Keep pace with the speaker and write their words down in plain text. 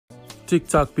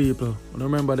TikTok people,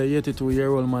 remember the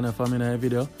 82-year-old man from in a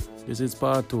video? This is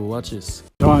part 2, watch this.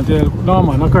 You want to tell, no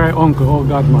man, not cry uncle, oh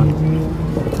God man.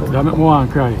 You make me want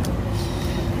to cry.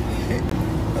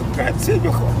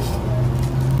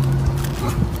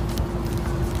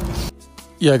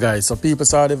 Yeah guys, so people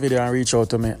saw the video and reached out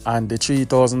to me, and the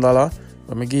 $3,000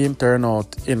 when I give him turn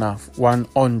out in a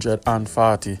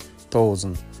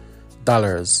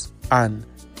 $140,000, and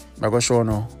I'm going to show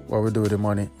you what we do with the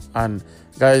money. And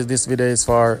guys, this video is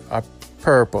for a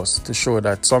purpose, to show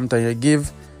that sometimes you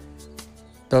give,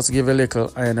 just give a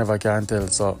little and you never can tell.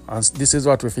 So and this is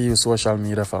what we use social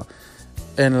media for: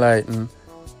 enlighten,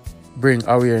 bring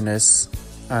awareness,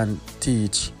 and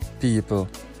teach people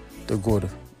the good.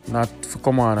 Not to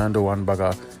come on and do one bag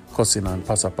of cussing and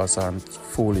passa and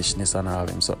foolishness and all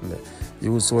them something there.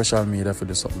 Use social media for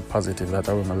do something positive that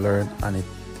I want to learn, and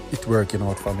it working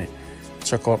out for me.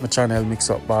 Check out my channel Mix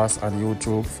Up Boss on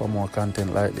YouTube for more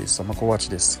content like this. So I'm gonna watch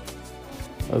this.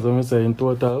 As I say, in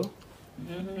total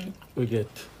we get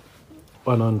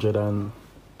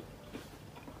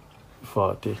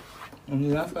 140.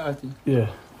 140? Yeah.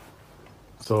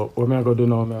 So what am I gonna do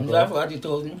now?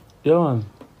 140,000? Yeah man.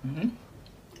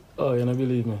 Oh, you don't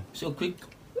believe me? So quick.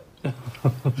 Yeah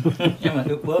man,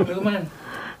 look well, man.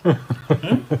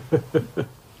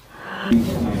 And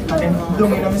don't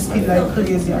make me skin like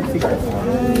crazy and thick.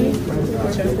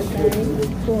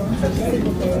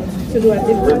 To do a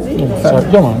deposit?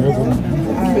 Yeah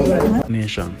man.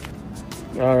 Nation.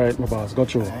 Alright my boss,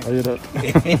 got you. Are you that?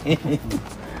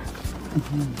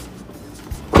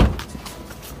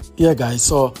 Yeah guys,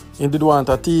 so you did want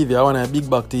a TV, I want a big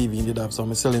back TV, you did have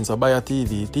some selling, so buy a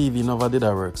TV never did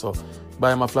that work, so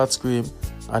buy him a flat screen,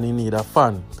 and you need a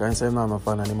fan, because you say no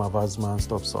fan and him have asthma and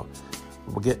stuff, so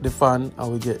we get the fan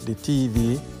and we get the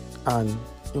TV, and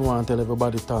you want to tell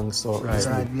everybody thanks, so right.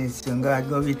 God bless you, God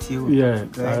go with you. Yeah,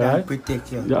 God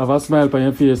protect you. You have a smile on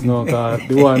your face now, because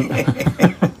the one...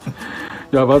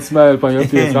 You have a smile on your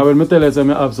face. When I tell you I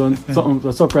have something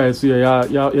a surprise for you,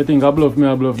 you think I bluff me,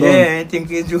 I bluff down. Yeah, I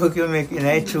think it's joke you're making,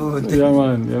 it's true. Yeah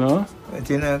man, you know. But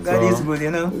you know, God is good,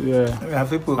 you know. Yeah. We have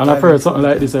to put and I've heard something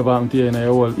like this ever happened to you in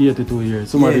your whole 82 years.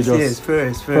 Somebody yes,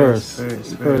 first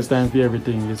time for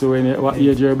everything. So when what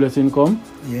age your blessing come?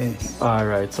 Yes.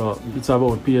 Alright, so it's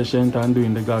about patience and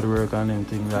doing the God work and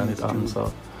everything, and it happens.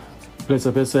 So bless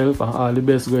up yourself and all the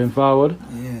best going forward.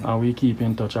 Yeah. And we keep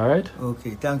in touch, alright?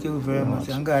 Okay, thank you very much.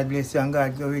 And God bless you, and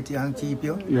God go with you and keep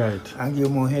you. Right. And give you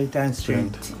more health and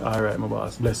strength. Alright, my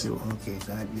boss. Bless you. Okay,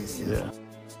 God bless you. Yeah.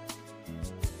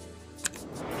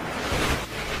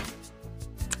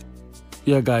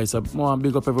 Yeah guys, I want to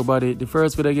big up everybody. The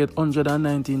first video get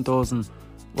 119,000.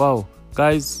 Wow.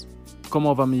 Guys, come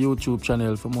over my YouTube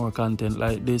channel for more content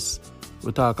like this.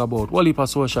 We talk about whole heap of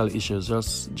social issues.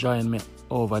 Just join me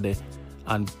over there.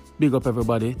 And big up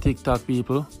everybody. TikTok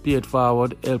people, pay it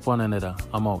forward, help one another.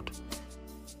 I'm out.